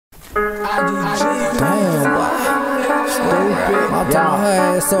IGG. Damn, what? Stupid. My time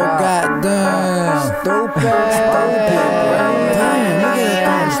her ass so goddamn stupid.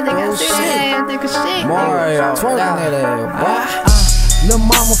 Damn, nigga, shit. Marrio, twerking that ass, boy. Lil'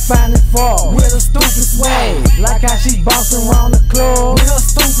 mama find it fault with a stupid sway, like how she bouncing around the club with her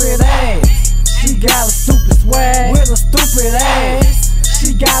stupid ass. She got a stupid swag with a stupid ass.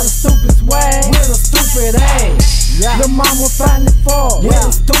 She got a stupid swag with a stupid ass. Lil' mama find it fault with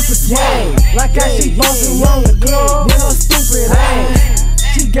a stupid swag, like how she bouncing around the club with her stupid ass.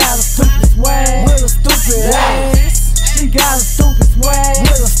 She got a stupid swag with a stupid ass. She got a stupid swag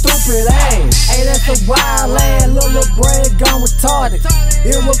with a stupid ass. Hey, that's a wild land, little bread gone retarded.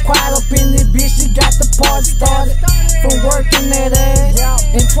 It was quiet up in this bitch, she got the party started. From working that ass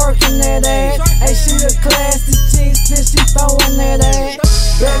and twerking that ass. Hey, she a classy chick, since she throwing that ass.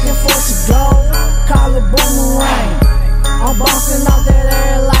 Back and forth she go, call it boomerang. I'm bouncing off that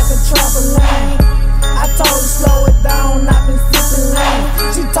ass like a trampoline. I told her slow it down, I've been sipping lean.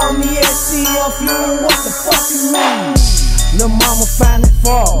 She told me SCF, you what the fuck you mean? Lil' mama find it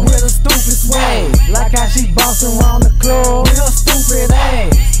fault with a stupid swag, like how she bouncing around the club with her stupid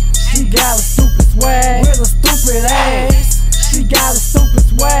ass. She got a stupid swag with a stupid ass. She got a stupid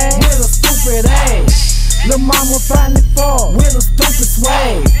swag with a stupid ass. Lil' mama find it fault with a stupid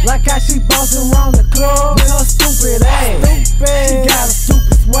swag, like how she bouncing around the club with her stupid ass. She got a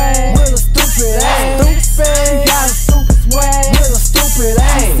stupid swag with a stupid ass. She got a stupid swag with a stupid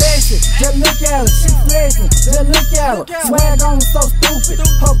ass. Just look at her, she flexing. Just look at her, swag on so stupid.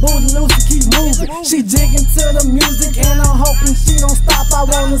 Her booty loose and keep moving. She jigging to the music and I'm hoping she don't stop. I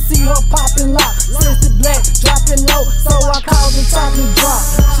wanna see her popping lock. Since the black, dropping low, so I call the chocolate drop.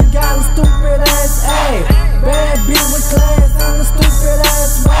 She got a stupid ass A, bad bitch with class and a stupid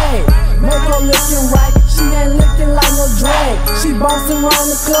ass way. Make her looking right, she ain't looking like no drag. She bouncing around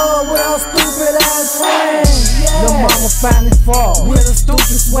the club with her stupid ass friends. Lil' mama find it fault with a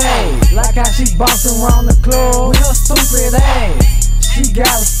stupid swag, like how she bouncing around the club with her stupid ass. She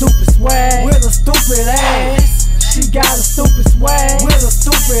got a stupid swag with a stupid ass. She got a stupid swag with a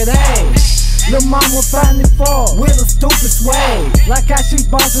stupid ass. Lil' mama find it fault with a stupid swag, like how she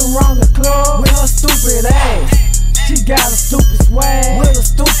bouncing around the club with her stupid ass. She got a stupid swag with a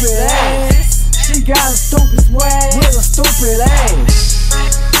stupid ass. She got a stupid swag with a stupid ass.